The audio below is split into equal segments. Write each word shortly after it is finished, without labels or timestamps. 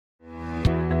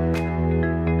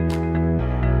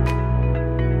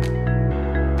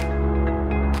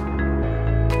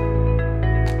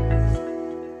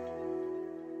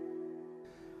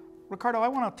Ricardo, I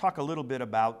want to talk a little bit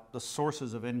about the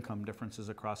sources of income differences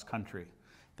across country.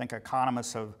 I think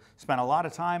economists have spent a lot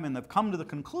of time and they've come to the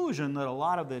conclusion that a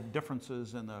lot of the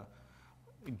differences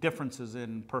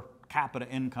in per capita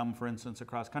income, for instance,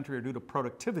 across country are due to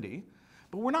productivity.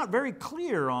 But we're not very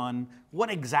clear on what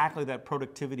exactly that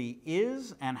productivity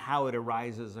is and how it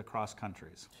arises across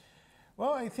countries.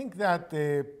 Well, I think that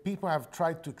people have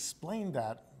tried to explain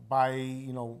that by,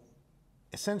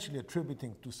 essentially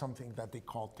attributing to something that they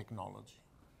call technology.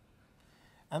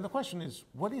 And the question is,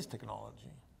 what is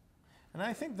technology? And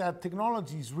I think that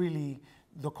technology is really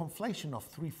the conflation of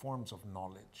three forms of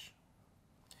knowledge.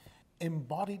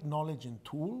 Embodied knowledge in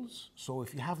tools. So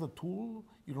if you have the tool,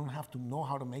 you don't have to know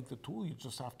how to make the tool, you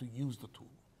just have to use the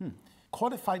tool.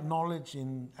 Codified knowledge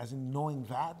as in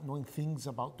knowing things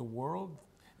about the world,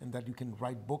 and that you can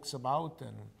write books about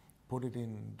and put it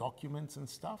in documents and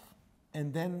stuff.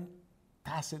 And then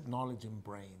tacit knowledge in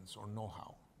brains, or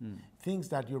know-how. Things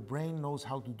that your brain knows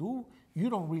how to do,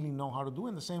 you don't really know how to do,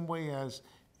 in the same way as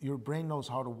your brain knows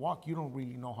how to walk, you don't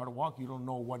really know how to walk, you don't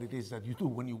know what it is that you do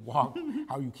when you walk,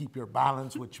 how you keep your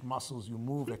balance, which muscles you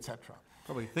move, etc.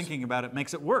 Probably thinking about it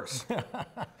makes it worse.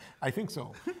 I think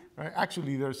so. Right?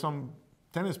 Actually, there's some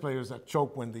tennis players that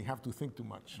choke when they have to think too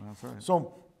much. That's right.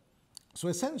 So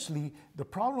essentially, the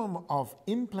problem of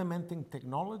implementing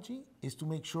technology is to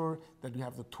make sure that you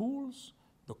have the tools,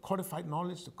 the codified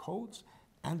knowledge, the codes,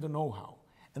 and the know-how.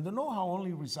 And the know-how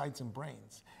only resides in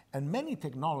brains. And many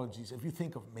technologies, if you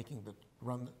think of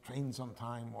run the trains on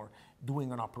time or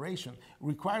doing an operation,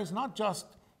 requires not just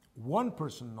one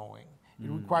person knowing. It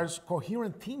requires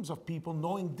coherent teams of people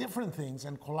knowing different things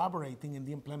and collaborating in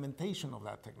the implementation of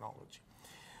that technology.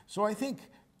 So I think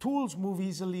tools move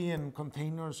easily in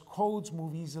containers, codes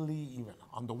move easily even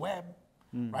on the web,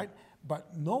 right?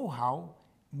 But know-how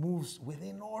moves with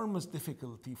enormous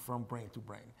difficulty from brain to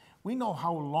brain. We know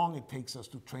how long it takes us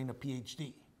to train a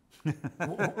PhD.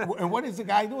 And what is the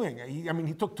guy doing?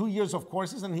 He took 2 years of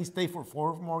courses and he stayed for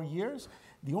 4 more years.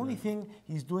 The only thing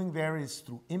he's doing there is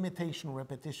through imitation,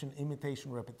 repetition.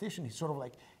 He sort of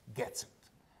like gets it,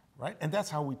 right? And that's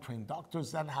how we train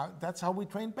doctors, that's how we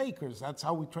train bakers, that's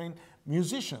how we train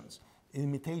musicians.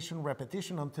 Imitation,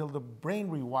 repetition until the brain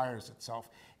rewires itself.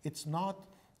 It's not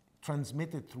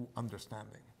transmitted through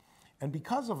understanding. And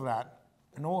because of that,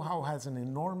 know-how has an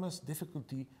enormous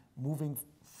difficulty moving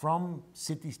from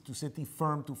city to city,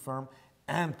 firm to firm,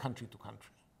 and country to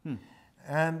country.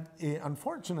 And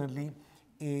unfortunately,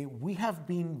 we have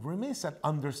been remiss at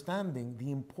understanding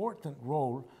the important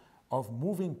role of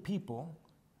moving people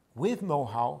with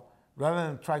know-how rather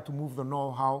than try to move the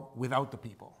know-how without the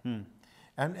people.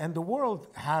 And the world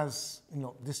has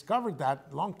discovered that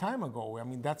a long time ago.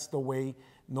 That's the way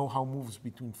know-how moves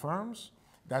between firms.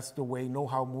 That's the way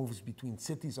know-how moves between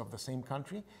cities of the same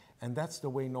country. And that's the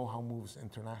way know-how moves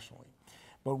internationally.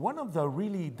 But one of the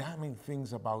really damning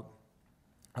things about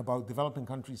developing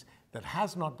countries that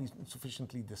has not been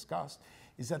sufficiently discussed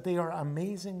is that they are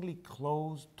amazingly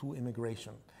close to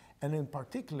immigration. And in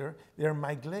particular, they're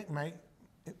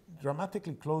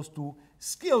dramatically close to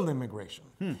skilled immigration.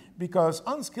 Because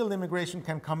unskilled immigration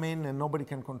can come in and nobody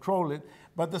can control it,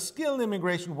 but the skilled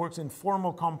immigration works in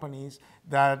formal companies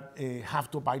that have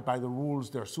to abide by the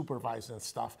rules, they're supervised and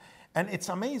stuff. And it's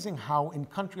amazing how in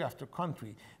country after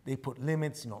country, they put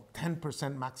limits,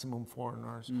 10% maximum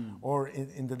foreigners, or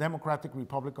in the Democratic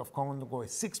Republic of Congo,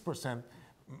 6%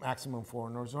 maximum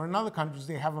foreigners, or in other countries,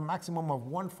 they have a maximum of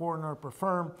 1 foreigner per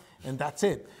firm, and that's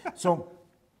it.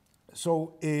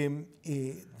 So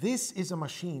this is a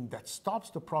machine that stops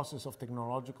the process of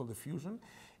technological diffusion.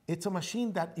 It's a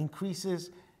machine that increases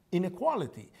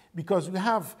inequality, because you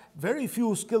have very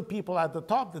few skilled people at the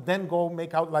top that then go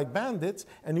make out like bandits,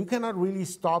 and you cannot really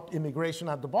stop immigration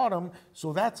at the bottom.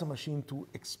 So that's a machine to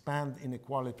expand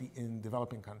inequality in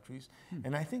developing countries.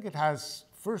 And I think it has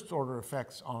first order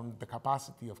effects on the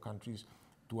capacity of countries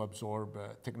to absorb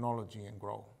technology and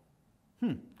grow.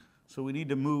 So we need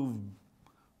to move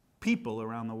people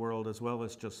around the world as well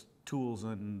as just tools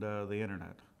and the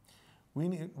internet. We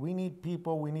need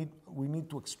people, we need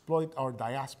to exploit our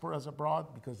diasporas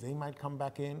abroad, because they might come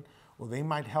back in, or they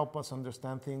might help us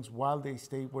understand things while they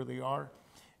stay where they are.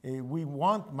 We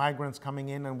want migrants coming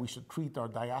in, and we should treat our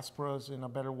diasporas in a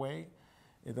better way,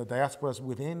 the diasporas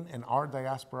within and our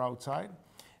diaspora outside.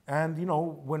 And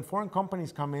when foreign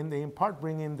companies come in, they in part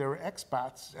bring in their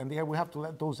expats, and we have to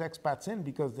let those expats in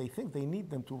because they think they need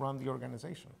them to run the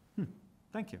organization.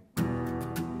 Thank you.